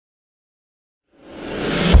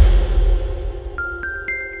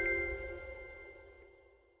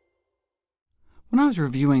I was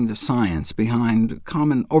reviewing the science behind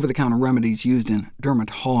common over-the-counter remedies used in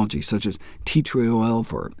dermatology, such as tea tree oil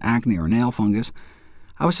for acne or nail fungus,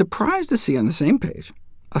 I was surprised to see on the same page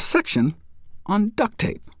a section on duct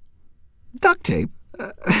tape. Duct tape?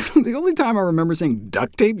 The only time I remember seeing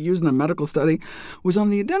duct tape used in a medical study was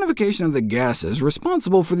on the identification of the gases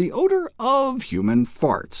responsible for the odor of human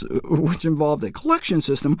farts, which involved a collection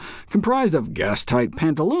system comprised of gas-tight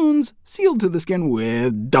pantaloons sealed to the skin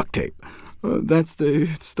with duct tape. That's the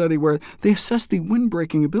study where they assessed the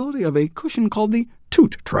wind-breaking ability of a cushion called the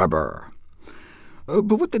toot trapper.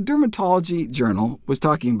 But what the dermatology journal was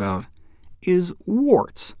talking about is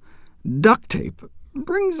warts. Duct tape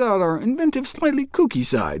brings out our inventive, slightly kooky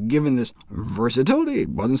side. Given this versatility, it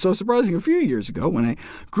wasn't so surprising a few years ago when a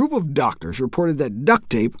group of doctors reported that duct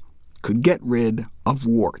tape could get rid of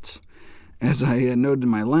warts. As I noted in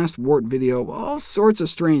my last wart video, all sorts of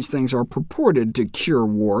strange things are purported to cure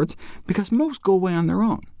warts, because most go away on their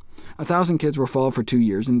own. 1,000 kids were followed for 2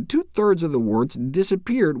 years, and 2/3 of the warts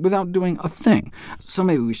disappeared without doing a thing. So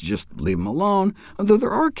maybe we should just leave them alone, although there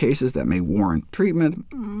are cases that may warrant treatment.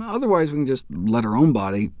 Otherwise, we can just let our own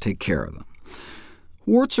body take care of them.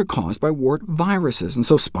 Warts are caused by wart viruses, and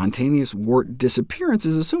so spontaneous wart disappearance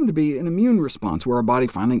is assumed to be an immune response, where our body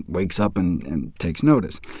finally wakes up and takes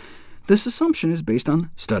notice. This assumption is based on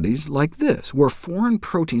studies like this, where foreign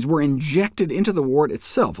proteins were injected into the wart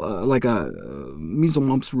itself, like a measles,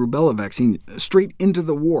 mumps, rubella vaccine, straight into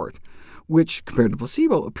the wart, which, compared to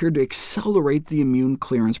placebo, appeared to accelerate the immune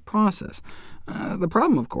clearance process. The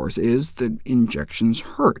problem, of course, is that injections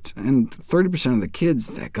hurt, and 30% of the kids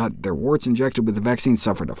that got their warts injected with the vaccine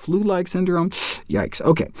suffered a flu-like syndrome. Yikes.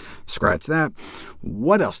 OK, scratch that.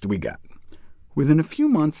 What else do we got? Within a few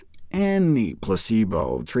months, any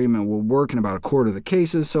placebo treatment will work in about a quarter of the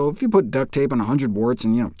cases, so if you put duct tape on 100 warts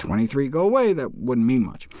and 23 go away, that wouldn't mean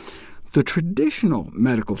much. The traditional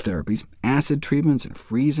medical therapies, acid treatments and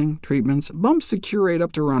freezing treatments, bumps the cure rate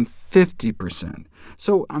up to around 50%.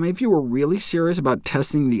 So, if you were really serious about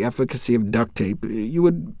testing the efficacy of duct tape, you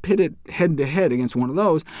would pit it head-to-head against one of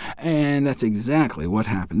those, and that's exactly what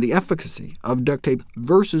happened. The efficacy of duct tape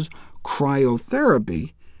versus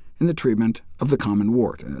cryotherapy in the treatment of the common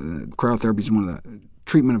wart. Cryotherapy is one of the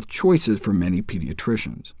treatment of choices for many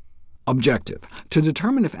pediatricians. Objective: to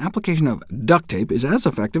determine if application of duct tape is as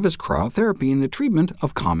effective as cryotherapy in the treatment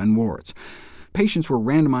of common warts. Patients were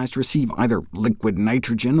randomized to receive either liquid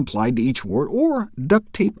nitrogen applied to each wart or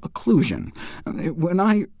duct tape occlusion. When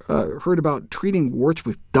I heard about treating warts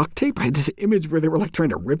with duct tape, I had this image where they were trying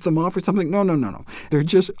to rip them off or something. No. They're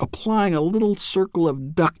just applying a little circle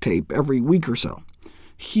of duct tape every week or so.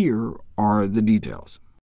 Here are the details.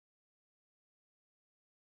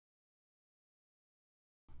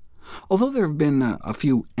 Although there have been a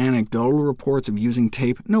few anecdotal reports of using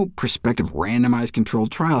tape, no prospective randomized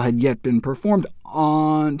controlled trial had yet been performed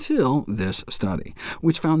until this study,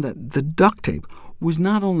 which found that the duct tape was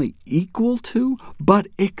not only equal to, but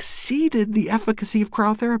exceeded the efficacy of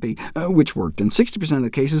cryotherapy, which worked in 60% of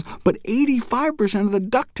the cases, but 85% of the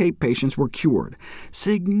duct tape patients were cured,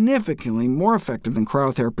 significantly more effective than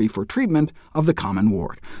cryotherapy for treatment of the common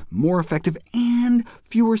wart. More effective and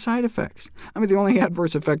fewer side effects. The only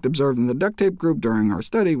adverse effect observed in the duct tape group during our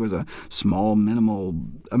study was a small, minimal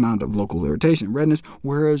amount of local irritation and redness,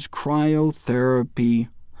 whereas cryotherapy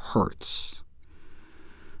hurts.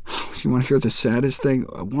 You want to hear the saddest thing?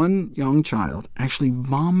 One young child actually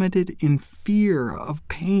vomited in fear of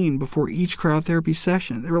pain before each cryotherapy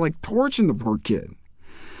session. They were torching the poor kid.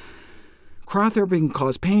 Cryotherapy can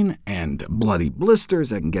cause pain and bloody blisters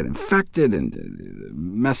that can get infected and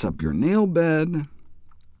mess up your nail bed.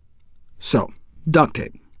 So, duct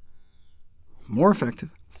tape. More effective,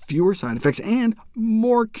 fewer side effects, and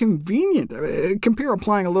more convenient. Compare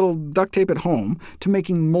applying a little duct tape at home to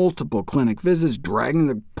making multiple clinic visits, dragging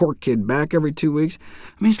the poor kid back every 2 weeks.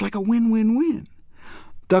 It's like a win-win-win.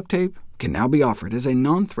 Duct tape can now be offered as a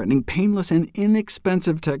non-threatening, painless, and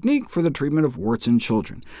inexpensive technique for the treatment of warts in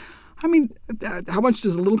children. How much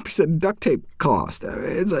does a little piece of duct tape cost?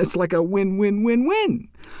 It's like a win-win-win-win.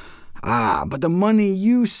 But the money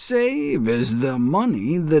you save is the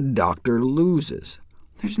money the doctor loses.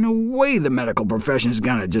 There's no way the medical profession is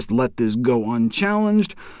going to just let this go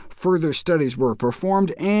unchallenged. Further studies were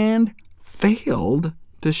performed and failed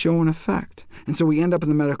to show an effect. And so we end up in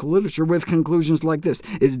the medical literature with conclusions like this.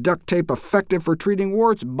 Is duct tape effective for treating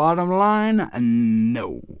warts? Bottom line,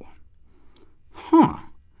 no.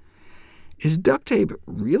 Is duct tape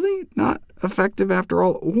really not effective after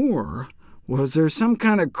all? Or was there some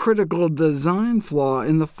kind of critical design flaw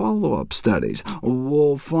in the follow-up studies?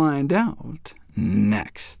 We'll find out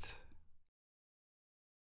next.